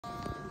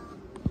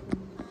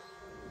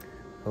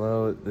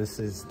Hello, this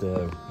is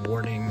the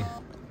warning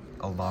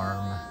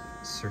alarm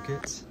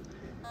circuit.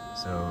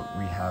 So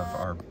we have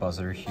our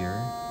buzzer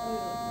here,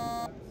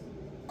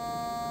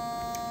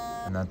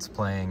 and that's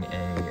playing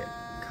a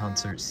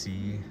concert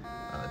C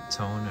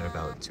tone at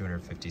about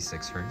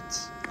 256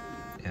 Hertz.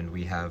 And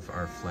we have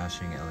our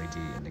flashing LED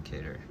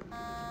indicator.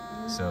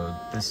 So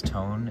this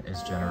tone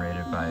is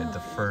generated by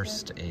the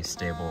first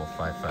astable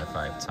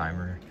 555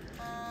 timer.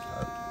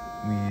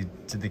 We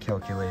did the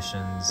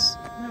calculations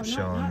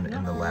shown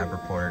in the lab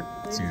report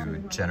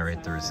to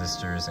generate the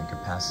resistors and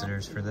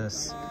capacitors for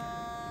this,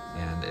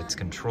 and it's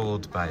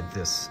controlled by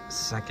this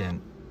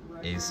second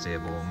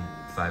astable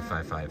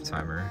 555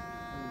 timer,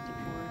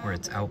 where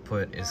its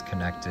output is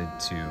connected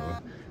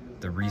to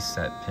the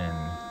reset pin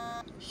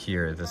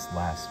here, this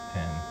last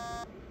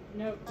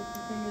pin.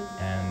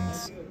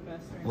 And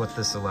what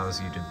this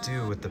allows you to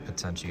do with the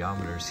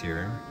potentiometers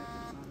here,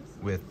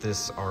 with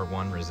this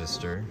R1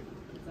 resistor,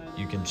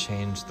 you can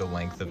change the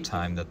length of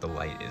time that the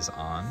light is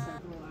on.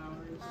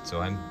 So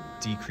I'm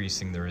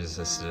decreasing the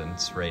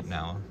resistance right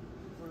now,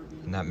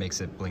 and that makes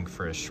it blink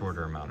for a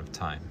shorter amount of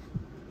time.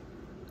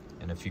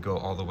 And if you go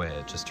all the way,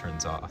 it just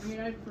turns off.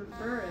 I'd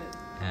prefer it.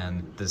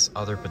 And this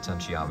other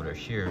potentiometer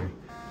here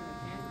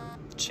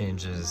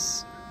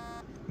changes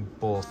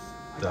both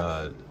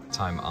the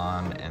time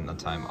on and the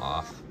time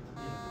off.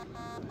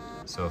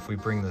 So if we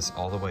bring this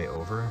all the way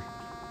over,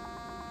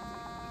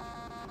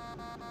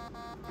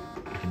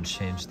 you can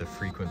change the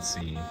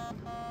frequency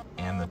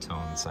and the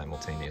tone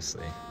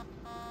simultaneously.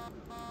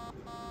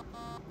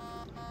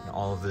 And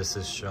all of this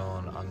is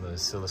shown on the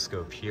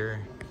oscilloscope here.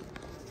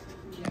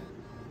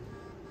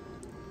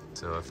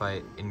 So if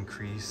I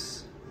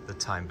increase the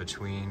time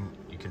between,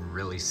 you can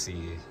really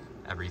see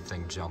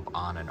everything jump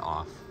on and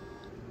off.